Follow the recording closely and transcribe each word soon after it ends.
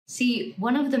See,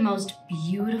 one of the most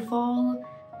beautiful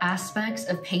aspects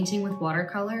of painting with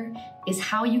watercolor is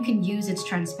how you can use its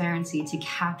transparency to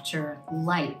capture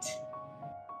light.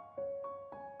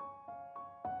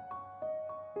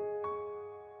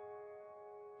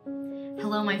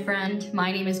 Hello, my friend.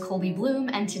 My name is Colby Bloom,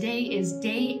 and today is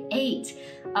day 8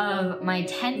 of my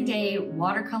 10-day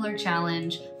watercolor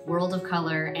challenge, World of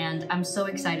Color, and I'm so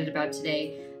excited about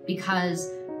today because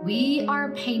we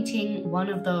are painting one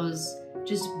of those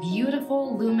just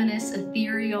beautiful, luminous,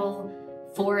 ethereal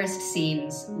forest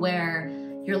scenes where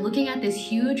you're looking at this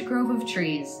huge grove of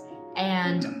trees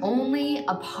and only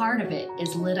a part of it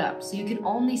is lit up. So you can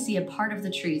only see a part of the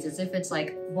trees, as if it's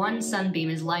like one sunbeam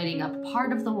is lighting up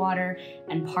part of the water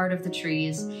and part of the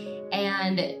trees.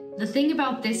 And the thing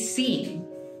about this scene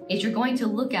is you're going to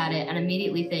look at it and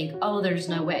immediately think, oh, there's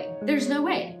no way. There's no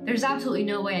way. There's absolutely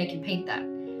no way I can paint that.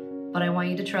 But I want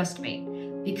you to trust me,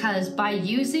 because by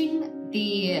using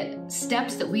the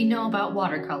steps that we know about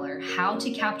watercolor, how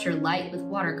to capture light with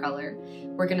watercolor,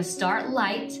 we're gonna start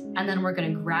light and then we're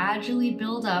gonna gradually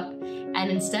build up.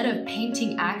 And instead of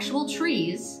painting actual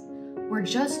trees, we're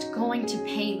just going to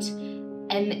paint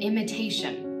an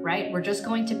imitation, right? We're just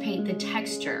going to paint the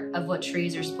texture of what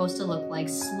trees are supposed to look like,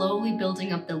 slowly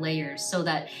building up the layers so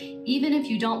that even if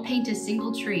you don't paint a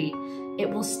single tree, it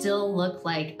will still look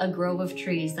like a grove of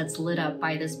trees that's lit up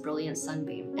by this brilliant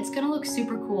sunbeam. It's gonna look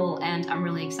super cool, and I'm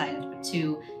really excited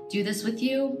to do this with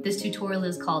you. This tutorial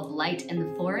is called Light in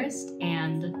the Forest,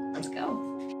 and let's go.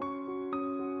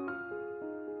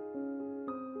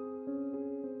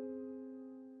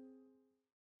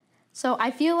 So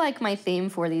I feel like my theme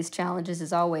for these challenges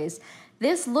is always,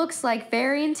 this looks like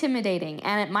very intimidating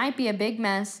and it might be a big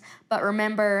mess, but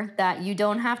remember that you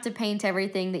don't have to paint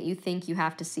everything that you think you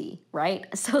have to see, right?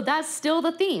 So that's still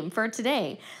the theme for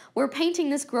today. We're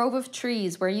painting this grove of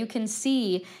trees where you can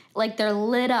see like they're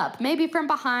lit up, maybe from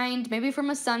behind, maybe from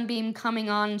a sunbeam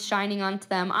coming on, shining onto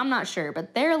them. I'm not sure,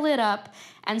 but they're lit up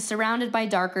and surrounded by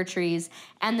darker trees.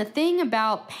 And the thing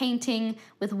about painting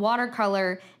with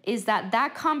watercolor is that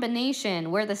that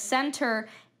combination where the center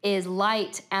is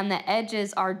light and the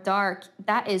edges are dark,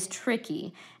 that is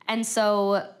tricky. And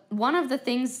so one of the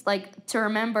things like to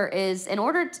remember is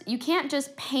you can't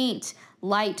just paint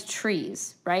light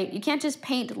trees, right? You can't just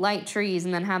paint light trees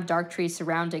and then have dark trees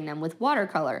surrounding them with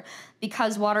watercolor,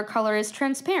 because watercolor is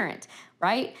transparent,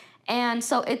 right? And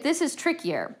so this is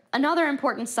trickier. Another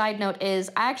important side note is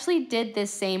I actually did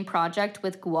this same project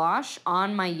with gouache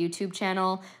on my YouTube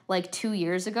channel like 2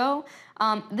 years ago.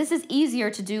 This is easier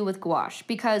to do with gouache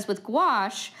because with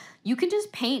gouache, you can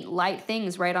just paint light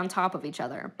things right on top of each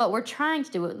other, but we're trying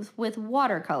to do it with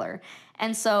watercolor.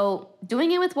 And so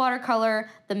doing it with watercolor,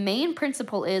 the main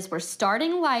principle is we're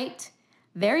starting light,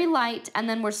 very light, and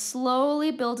then we're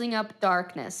slowly building up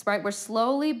darkness, right? We're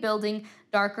slowly building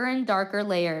darker and darker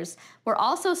layers. We're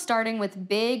also starting with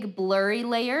big blurry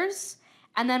layers,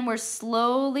 and then we're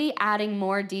slowly adding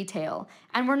more detail.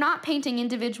 And we're not painting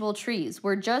individual trees.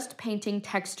 We're just painting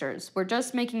textures. We're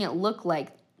just making it look like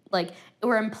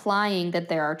we're implying that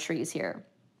there are trees here.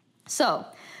 So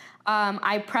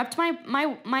I prepped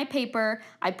my paper.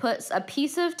 I put a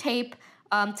piece of tape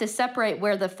to separate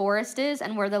where the forest is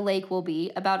and where the lake will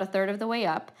be, about a third of the way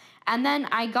up. And then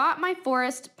I got my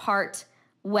forest part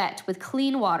wet with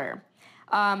clean water.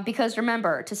 Because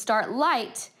remember, to start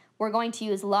light, we're going to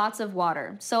use lots of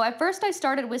water. So at first I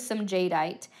started with some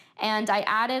jadeite and I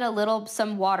added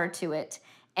some water to it.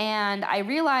 And I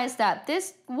realized that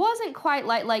this wasn't quite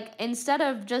light. Like instead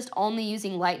of just only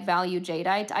using light value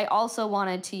jadeite, I also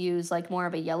wanted to use like more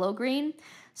of a yellow green.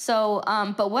 So,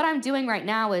 but what I'm doing right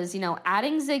now is,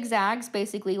 adding zigzags,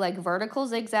 basically like vertical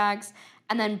zigzags,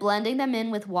 and then blending them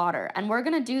in with water. And we're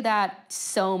gonna do that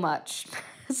so much,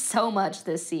 so much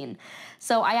this scene.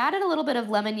 So I added a little bit of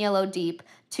lemon yellow deep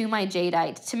to my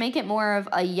jadeite to make it more of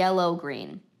a yellow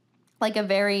green, like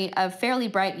a fairly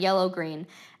bright yellow green,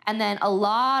 and then a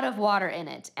lot of water in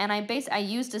it. And I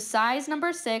used a size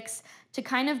number 6 to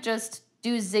kind of just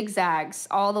do zigzags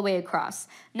all the way across.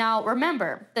 Now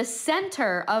remember, the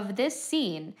center of this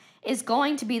scene is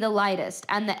going to be the lightest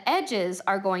and the edges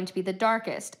are going to be the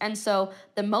darkest. And so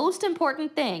the most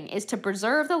important thing is to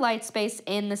preserve the light space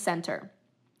in the center.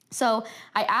 So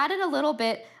I added a little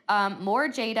bit more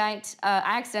jadeite.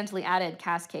 I accidentally added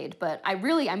Cascade, but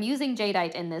I'm using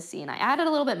jadeite in this scene. I added a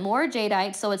little bit more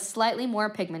jadeite so it's slightly more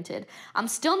pigmented. I'm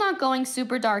still not going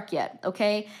super dark yet,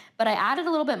 okay? But I added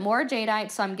a little bit more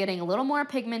jadeite so I'm getting a little more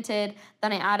pigmented.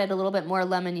 Then I added a little bit more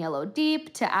lemon yellow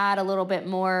deep to add a little bit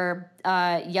more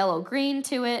yellow green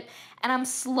to it. And I'm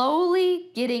slowly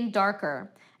getting darker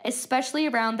especially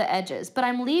around the edges, but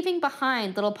I'm leaving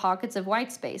behind little pockets of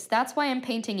white space. That's why I'm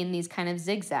painting in these kind of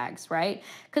zigzags, right?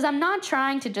 Because I'm not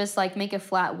trying to just like make a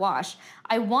flat wash.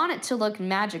 I want it to look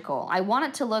magical. I want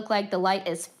it to look like the light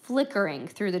is flickering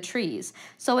through the trees.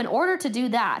 So in order to do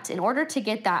that, in order to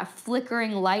get that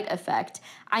flickering light effect,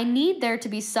 I need there to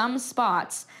be some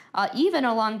spots, even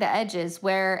along the edges,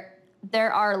 where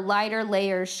there are lighter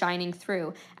layers shining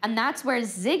through. And that's where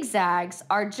zigzags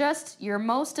are just your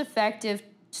most effective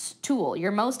tool,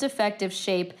 your most effective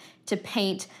shape to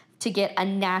paint to get a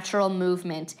natural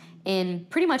movement in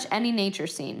pretty much any nature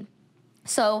scene.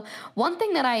 So one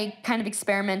thing that I kind of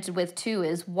experimented with too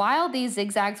is while these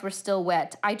zigzags were still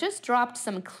wet, I just dropped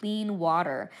some clean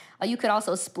water. You could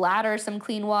also splatter some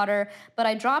clean water, but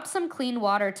I dropped some clean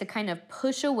water to kind of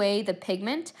push away the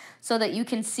pigment so that you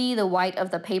can see the white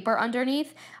of the paper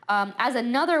underneath, as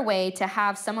another way to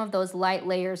have some of those light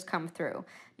layers come through.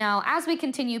 Now, as we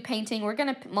continue painting, we're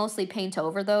going to mostly paint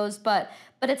over those, but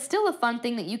it's still a fun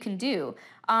thing that you can do.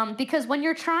 Because when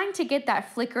you're trying to get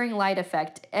that flickering light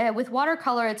effect, with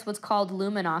watercolor, it's what's called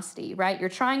luminosity, right? You're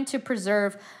trying to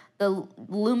preserve the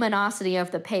luminosity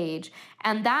of the page,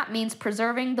 and that means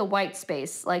preserving the white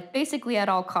space, like basically at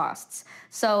all costs.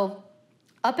 So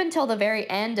up until the very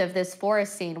end of this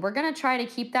forest scene, we're going to try to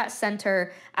keep that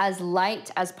center as light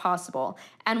as possible.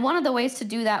 And one of the ways to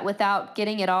do that without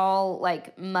getting it all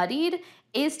like muddied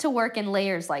is to work in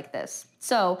layers like this.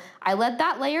 So I let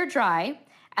that layer dry,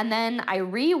 and then I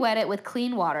re-wet it with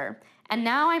clean water. And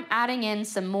now I'm adding in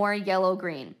some more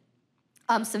yellow-green.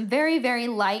 Some very, very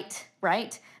light,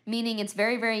 right? Meaning it's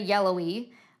very, very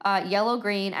yellowy,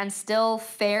 yellow-green, and still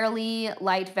fairly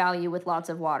light value with lots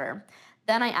of water.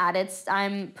 Then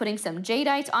I'm putting some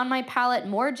jadeite on my palette,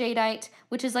 more jadeite,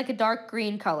 which is like a dark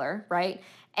green color, right?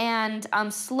 And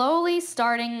I'm slowly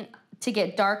starting to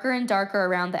get darker and darker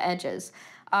around the edges.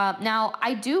 Now,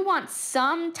 I do want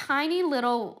some tiny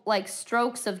little like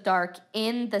strokes of dark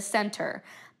in the center,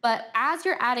 but as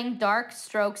you're adding dark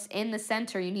strokes in the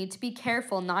center, you need to be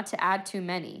careful not to add too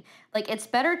many. Like it's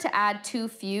better to add too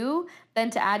few than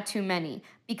to add too many,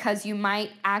 because you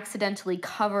might accidentally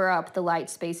cover up the light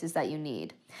spaces that you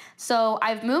need. So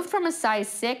I've moved from a size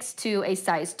 6 to a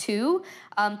size 2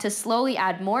 to slowly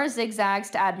add more zigzags,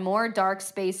 to add more dark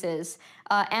spaces.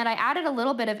 And I added a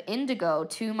little bit of indigo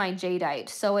to my jadeite,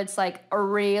 so it's like a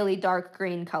really dark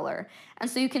green color. And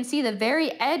so you can see the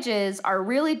very edges are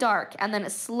really dark, and then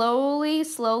it slowly,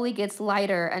 slowly gets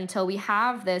lighter until we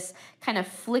have this kind of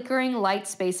flickering light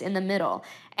space in the middle.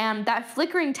 And that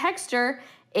flickering texture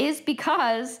is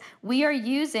because we are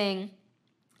using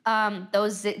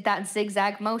that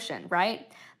zigzag motion, right?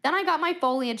 Then I got my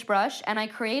foliage brush and I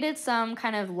created some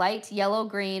kind of light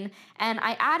yellow-green, and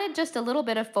I added just a little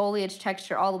bit of foliage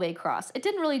texture all the way across. It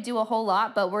didn't really do a whole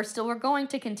lot, but we're going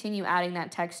to continue adding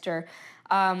that texture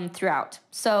throughout.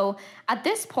 So at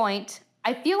this point,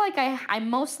 I feel like I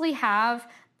mostly have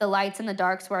the lights and the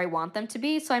darks where I want them to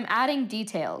be, so I'm adding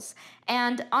details.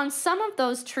 And on some of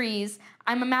those trees,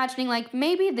 I'm imagining like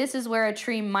maybe this is where a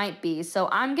tree might be. So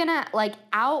I'm gonna like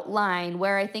outline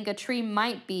where I think a tree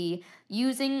might be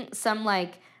using some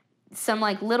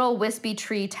little wispy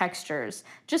tree textures.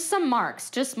 Just some marks,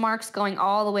 going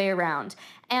all the way around.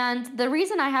 And the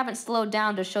reason I haven't slowed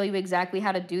down to show you exactly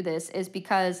how to do this is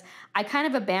because I kind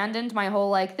of abandoned my whole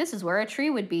like, this is where a tree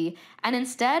would be. And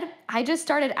instead, I just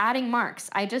started adding marks.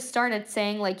 I just started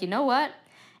saying like, you know what?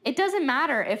 It doesn't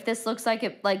matter if this looks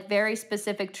like very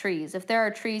specific trees. If there are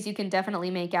trees you can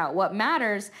definitely make out. What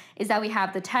matters is that we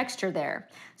have the texture there.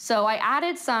 So I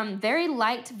added some very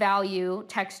light value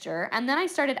texture, and then I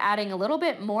started adding a little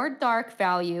bit more dark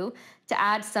value to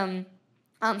add some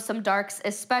darks,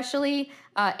 especially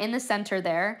in the center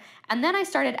there. And then I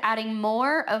started adding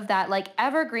more of that like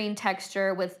evergreen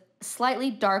texture with slightly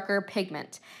darker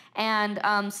pigment.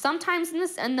 And sometimes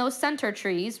in those center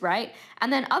trees, right?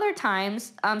 And then other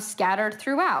times scattered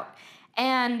throughout.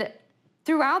 And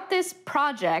throughout this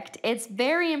project, it's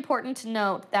very important to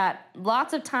note that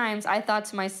lots of times I thought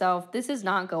to myself, this is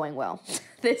not going well.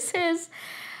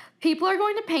 People are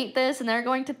going to paint this and they're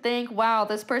going to think, wow,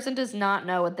 this person does not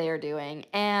know what they are doing.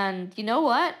 And you know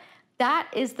what? That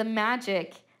is the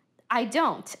magic. I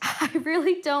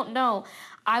really don't know.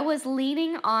 I was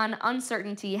leaning on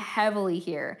uncertainty heavily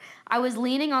here. I was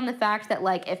leaning on the fact that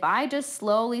like if I just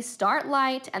slowly start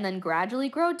light and then gradually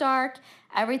grow dark,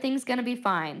 everything's gonna be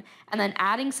fine. And then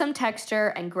adding some texture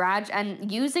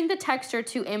and using the texture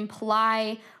to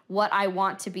imply what I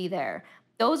want to be there.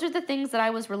 Those are the things that I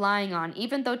was relying on,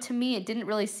 even though to me it didn't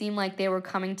really seem like they were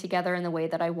coming together in the way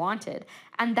that I wanted.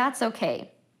 And that's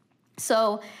okay.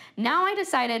 So now I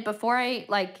decided before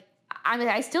I mean,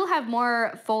 I still have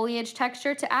more foliage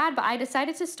texture to add, but I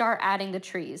decided to start adding the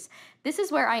trees. This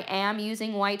is where I am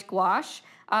using white gouache.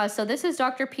 So this is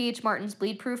Dr. P.H. Martin's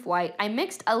Bleed Proof White. I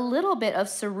mixed a little bit of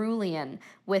cerulean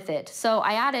with it. So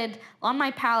I added, on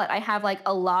my palette, I have like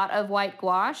a lot of white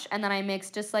gouache, and then I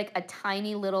mixed just like a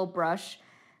tiny little brush,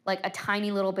 like a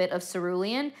tiny little bit of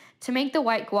cerulean to make the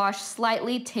white gouache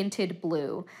slightly tinted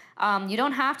blue. You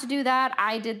don't have to do that.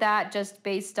 I did that just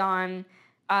based on,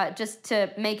 just to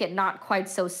make it not quite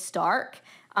so stark.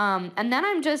 And then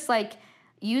I'm just like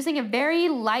using a very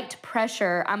light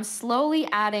pressure. I'm slowly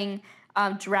adding,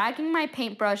 dragging my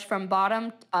paintbrush from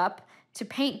bottom up to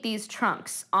paint these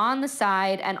trunks on the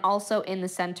side and also in the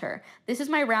center. This is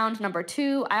my round number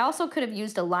 2. I also could have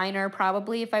used a liner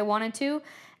probably if I wanted to.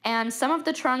 And some of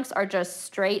the trunks are just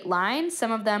straight lines.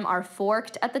 Some of them are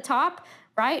forked at the top,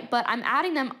 right? But I'm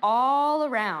adding them all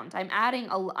around. I'm adding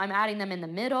them in the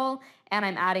middle, and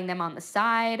I'm adding them on the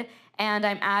side, and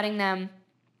I'm adding them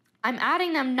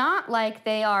not like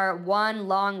they are one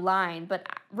long line, but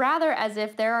rather as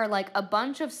if there are like a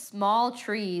bunch of small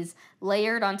trees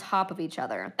layered on top of each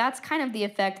other. That's kind of the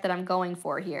effect that I'm going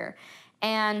for here.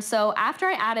 And so after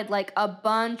I added like a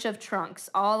bunch of trunks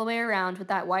all the way around with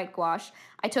that white gouache,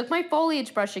 I took my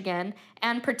foliage brush again,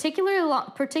 and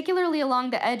particularly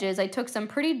along the edges, I took some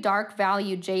pretty dark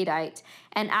value jadeite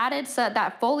and added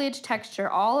that foliage texture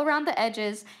all around the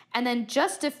edges, and then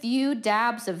just a few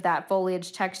dabs of that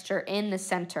foliage texture in the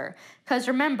center. Because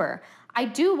remember, I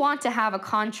do want to have a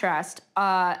contrast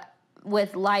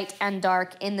with light and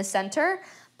dark in the center,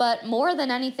 but more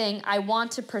than anything, I want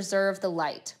to preserve the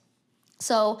light.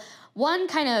 So one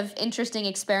kind of interesting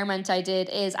experiment I did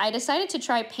is I decided to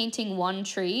try painting one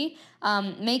tree,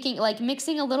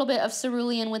 mixing a little bit of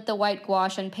cerulean with the white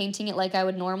gouache and painting it like I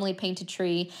would normally paint a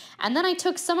tree. And then I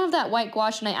took some of that white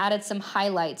gouache and I added some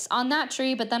highlights on that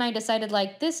tree, but then I decided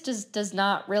like this just does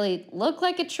not really look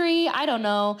like a tree. I don't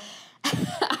know.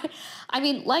 I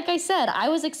mean, like I said, I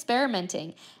was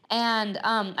experimenting, and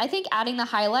I think adding the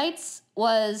highlights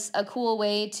was a cool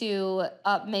way to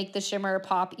make the shimmer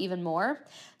pop even more.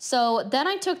 So then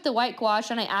I took the white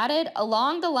gouache and I added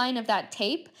along the line of that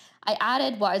tape, I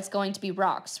added what is going to be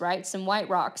rocks, right? Some white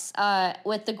rocks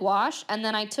with the gouache. And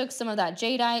then I took some of that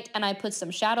jadeite and I put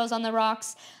some shadows on the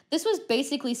rocks. This was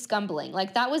basically scumbling.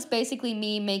 Like that was basically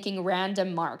me making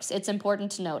random marks. It's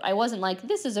important to note. I wasn't like,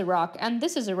 this is a rock and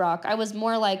this is a rock. I was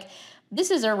more like, this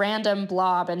is a random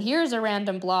blob, and here's a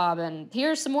random blob, and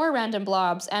here's some more random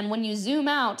blobs. And when you zoom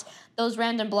out, those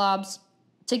random blobs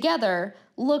together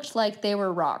looked like they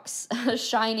were rocks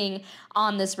shining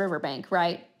on this riverbank,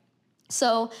 right?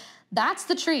 So that's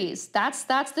the trees. That's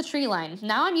the tree line.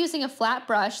 Now I'm using a flat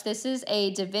brush. This is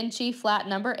a Da Vinci flat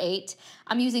number 8.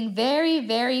 I'm using very,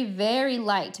 very, very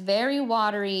light, very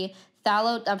watery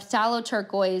phthalo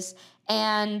turquoise.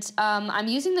 And I'm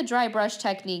using the dry brush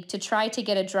technique to try to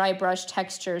get a dry brush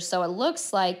texture so it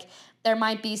looks like there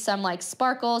might be some like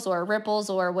sparkles or ripples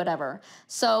or whatever.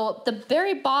 So the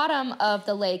very bottom of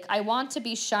the lake, I want to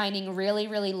be shining really,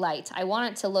 really light. I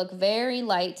want it to look very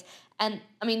light. And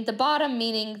I mean, the bottom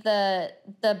meaning the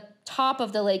top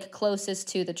of the lake closest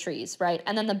to the trees, right?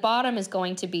 And then the bottom is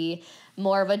going to be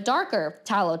more of a darker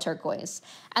phthalo turquoise.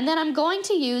 And then I'm going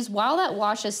to use, while that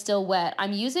wash is still wet,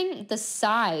 I'm using the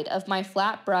side of my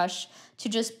flat brush to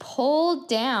just pull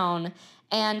down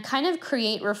and kind of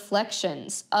create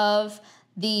reflections of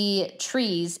the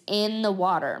trees in the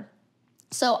water.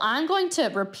 So I'm going to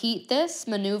repeat this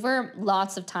maneuver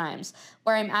lots of times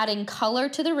where I'm adding color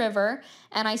to the river,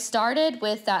 and I started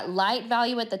with that light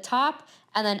value at the top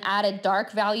and then added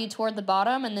dark value toward the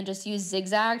bottom and then just used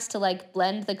zigzags to like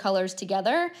blend the colors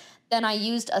together. Then I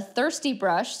used a thirsty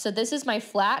brush. So this is my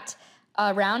flat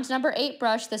round number 8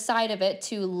 brush, the side of it,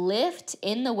 to lift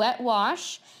in the wet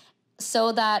wash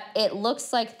so that it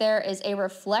looks like there is a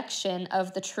reflection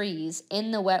of the trees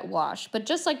in the wet wash, but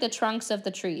just like the trunks of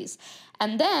the trees.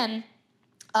 And then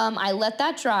I let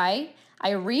that dry, I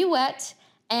re-wet,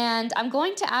 and I'm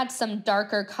going to add some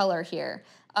darker color here.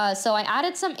 So I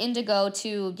added some indigo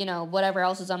to, whatever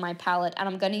else is on my palette, and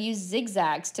I'm going to use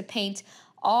zigzags to paint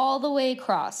all the way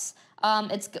across.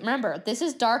 Remember, this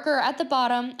is darker at the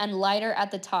bottom and lighter at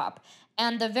the top.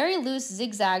 And the very loose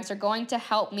zigzags are going to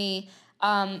help me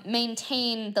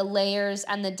maintain the layers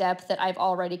and the depth that I've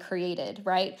already created,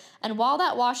 right? And while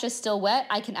that wash is still wet,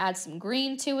 I can add some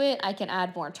green to it. I can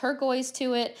add more turquoise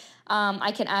to it.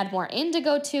 I can add more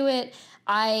indigo to it.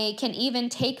 I can even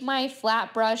take my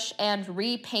flat brush and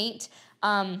repaint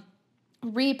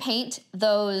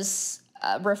those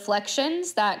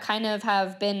reflections that kind of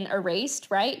have been erased,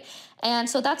 right? And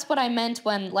so that's what I meant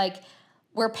when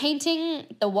we're painting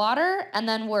the water, and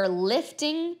then we're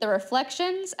lifting the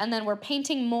reflections, and then we're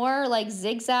painting more like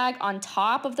zigzag on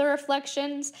top of the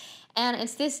reflections. And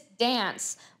it's this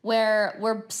dance where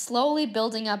we're slowly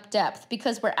building up depth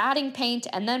because we're adding paint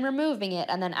and then removing it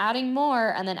and then adding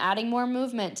more and then adding more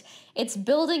movement. It's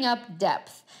building up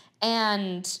depth.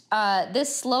 And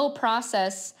this slow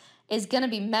process is going to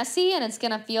be messy, and it's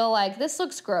going to feel like this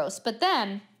looks gross. But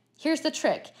then here's the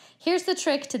trick. Here's the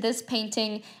trick to this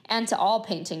painting, and to all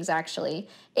paintings actually,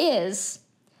 is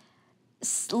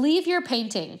leave your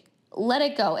painting. Let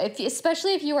it go.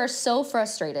 Especially if you are so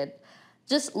frustrated,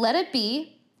 just let it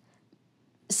be.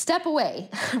 Step away,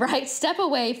 right? Step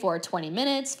away for 20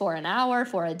 minutes, for an hour,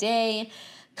 for a day.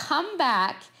 Come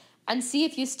back and see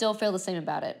if you still feel the same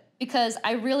about it. Because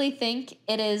I really think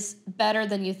it is better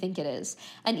than you think it is.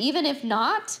 And even if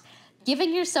not,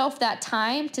 giving yourself that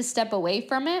time to step away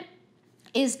from it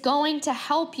is going to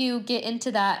help you get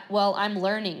into that, well, I'm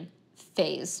learning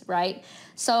phase, right?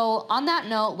 So on that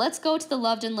note, let's go to the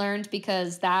loved and learned,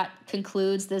 because that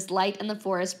concludes this Light in the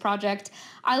Forest project.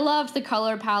 I loved the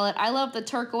color palette. I love the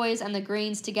turquoise and the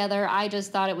greens together. I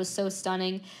just thought it was so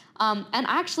stunning. And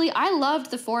actually, I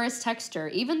loved the forest texture.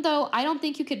 Even though I don't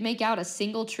think you could make out a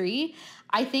single tree,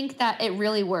 I think that it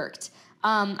really worked.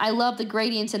 I love the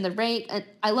gradient in the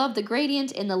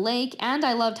gradient in the lake, and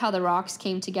I loved how the rocks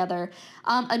came together.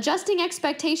 Adjusting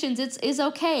expectations is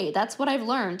okay. That's what I've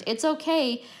learned. It's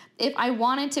okay if I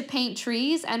wanted to paint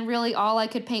trees and really all I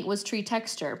could paint was tree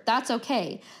texture. That's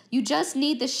okay. You just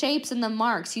need the shapes and the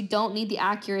marks. You don't need the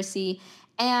accuracy.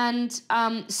 And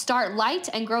start light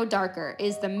and grow darker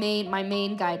is my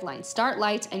main guideline. Start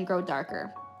light and grow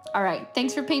darker. All right,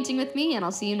 thanks for painting with me, and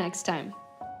I'll see you next time.